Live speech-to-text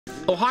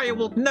Ohio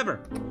will never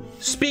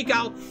speak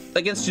out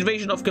against the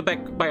invasion of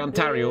Quebec by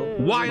Ontario,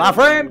 while my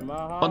friend,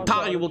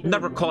 Ontario will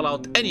never call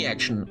out any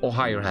action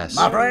Ohio has.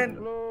 my friend,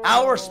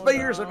 our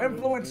spheres of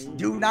influence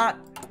do not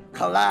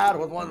collide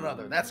with one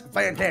another. That's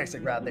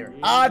fantastic right there.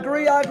 I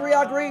agree.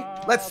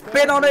 Let's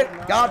spin on it.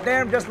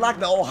 Goddamn, just like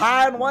the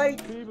Ohioan way.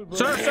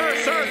 Sir,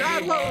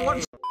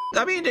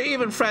 I mean, they're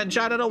even French.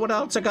 I don't know what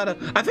else I gotta.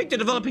 I think they're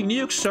developing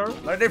nukes, sir.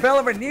 They're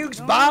developing nukes,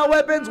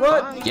 bioweapons,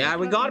 what? Yeah,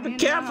 we gotta be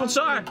careful,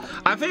 sir.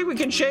 I think we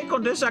can shake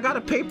on this. I got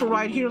a paper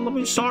right here. Let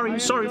me. Sorry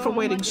for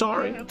waiting.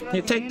 Sorry.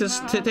 You take this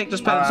pen.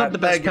 It's not the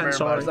best pen.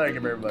 Sorry. Thank you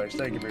very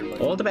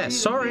much. All the best.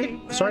 Sorry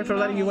for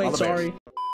letting you wait. Sorry.